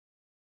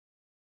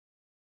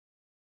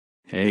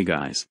Hey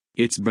guys,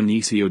 it's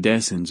Benicio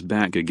Dessens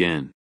back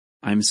again.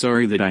 I'm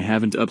sorry that I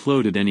haven't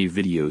uploaded any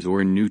videos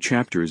or new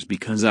chapters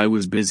because I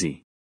was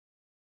busy.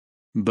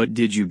 But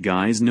did you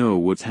guys know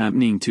what's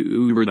happening to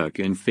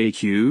Uberduck and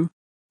FakeYou?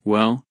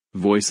 Well,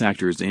 voice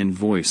actors and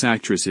voice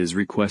actresses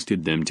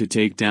requested them to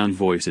take down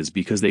voices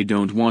because they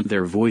don't want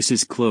their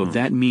voices clothed.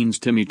 That means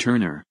Timmy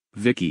Turner,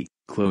 Vicky,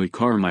 Chloe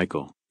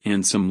Carmichael,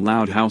 and some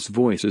loud house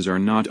voices are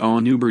not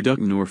on Uberduck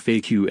nor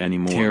FakeYou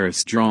anymore. Tara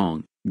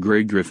Strong,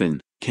 Greg Griffin,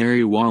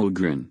 Carrie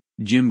Walgren,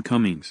 Jim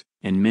Cummings,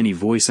 and many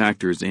voice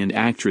actors and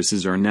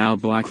actresses are now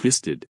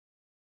blacklisted.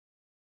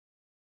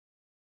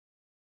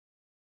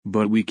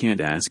 But we can't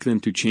ask them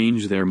to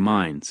change their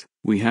minds,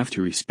 we have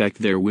to respect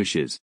their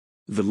wishes.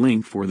 The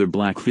link for the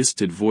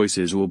blacklisted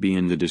voices will be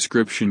in the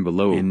description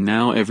below. And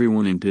now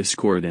everyone in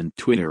Discord and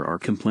Twitter are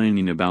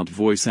complaining about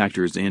voice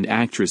actors and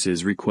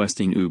actresses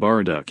requesting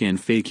Uberduck and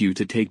FakeYou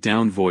to take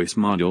down voice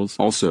models.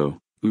 Also,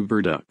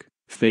 Uberduck,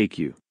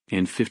 FakeYou,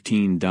 and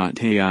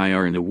 15.ai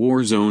are in a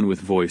war zone with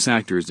voice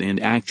actors and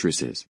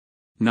actresses.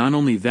 Not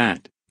only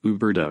that,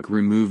 Uberduck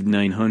removed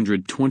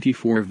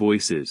 924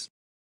 voices.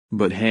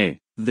 But hey,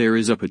 there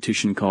is a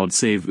petition called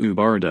Save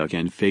Uberduck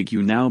and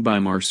FakeYou now by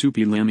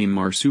Marsupilami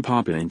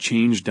Marsupapa and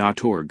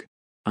Change.org.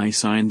 I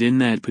signed in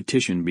that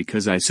petition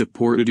because I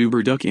supported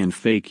Uberduck and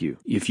FakeYou.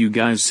 If you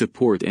guys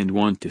support and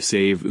want to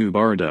save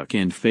Uberduck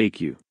and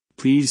FakeYou,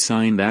 please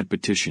sign that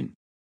petition.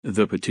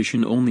 The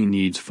petition only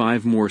needs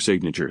 5 more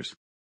signatures,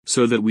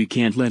 so that we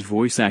can't let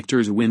voice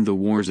actors win the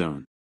war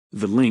zone.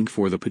 The link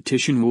for the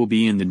petition will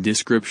be in the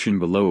description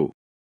below.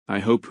 I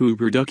hope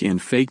Uberduck and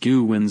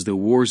FakeYou wins the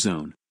war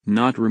zone,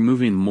 not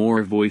removing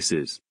more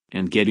voices,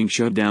 and getting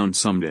shut down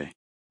someday.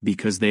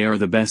 Because they are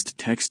the best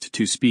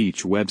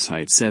text-to-speech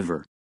websites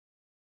ever.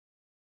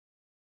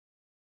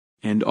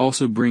 And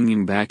also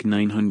bringing back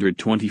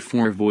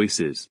 924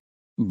 voices.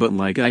 But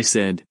like I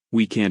said,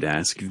 we can't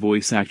ask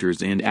voice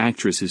actors and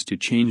actresses to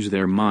change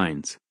their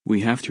minds,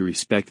 we have to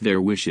respect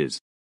their wishes.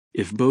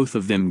 If both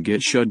of them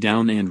get shut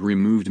down and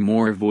removed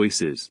more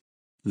voices,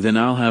 then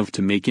I'll have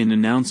to make an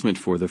announcement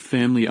for the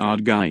Family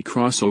Odd Guy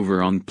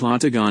crossover on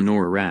Plotagon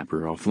or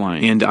Rapper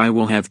Offline, and I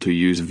will have to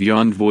use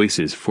Vyond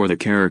voices for the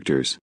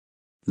characters.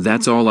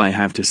 That's all I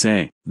have to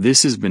say.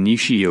 This is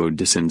Benicio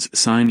Dessens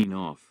signing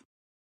off.